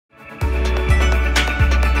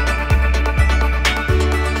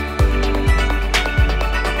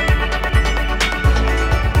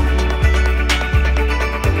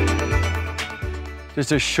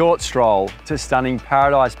Just a short stroll to stunning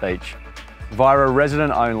Paradise Beach via a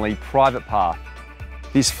resident-only private path.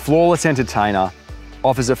 This flawless entertainer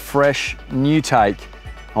offers a fresh, new take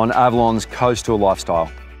on Avalon's coastal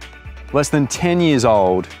lifestyle. Less than 10 years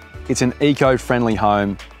old, it's an eco-friendly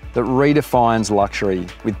home that redefines luxury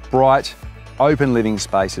with bright, open living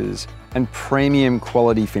spaces and premium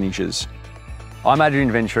quality finishes. I'm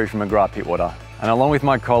Adrian Venturi from McGrath Pittwater, and along with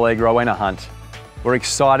my colleague Rowena, we're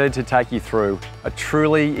excited to take you through a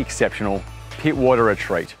truly exceptional Pittwater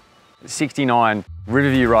retreat at 69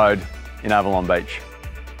 Riverview Road in Avalon Beach.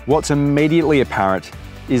 What's immediately apparent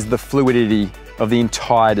is the fluidity of the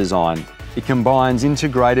entire design. It combines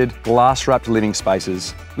integrated glass-wrapped living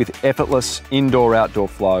spaces with effortless indoor-outdoor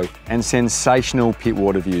flow and sensational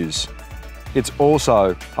Pittwater views. It's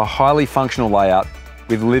also a highly functional layout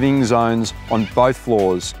with living zones on both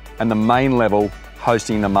floors and the main level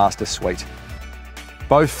hosting the master suite.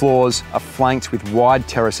 Both floors are flanked with wide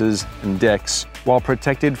terraces and decks while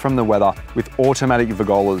protected from the weather with automatic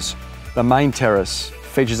pergolas. The main terrace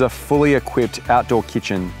features a fully equipped outdoor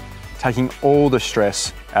kitchen, taking all the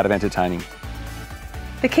stress out of entertaining.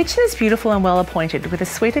 The kitchen is beautiful and well appointed with a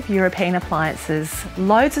suite of European appliances,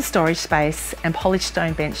 loads of storage space and polished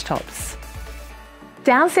stone bench tops.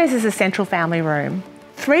 Downstairs is a central family room,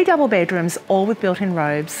 3 double bedrooms all with built-in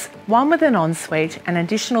robes, 1 with an ensuite and an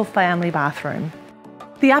additional family bathroom.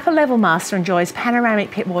 The upper level master enjoys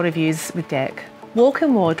panoramic Pittwater views with deck,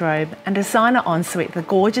 walk-in wardrobe and designer ensuite with a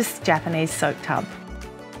gorgeous Japanese soak tub.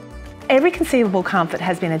 Every conceivable comfort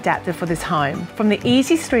has been adapted for this home, from the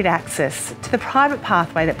easy street access to the private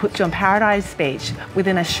pathway that puts you on Paradise Beach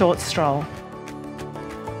within a short stroll.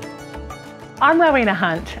 I'm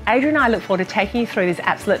Rowena. Adrian and I look forward to taking you through this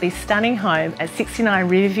absolutely stunning home at 69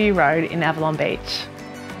 Riverview Road in Avalon Beach.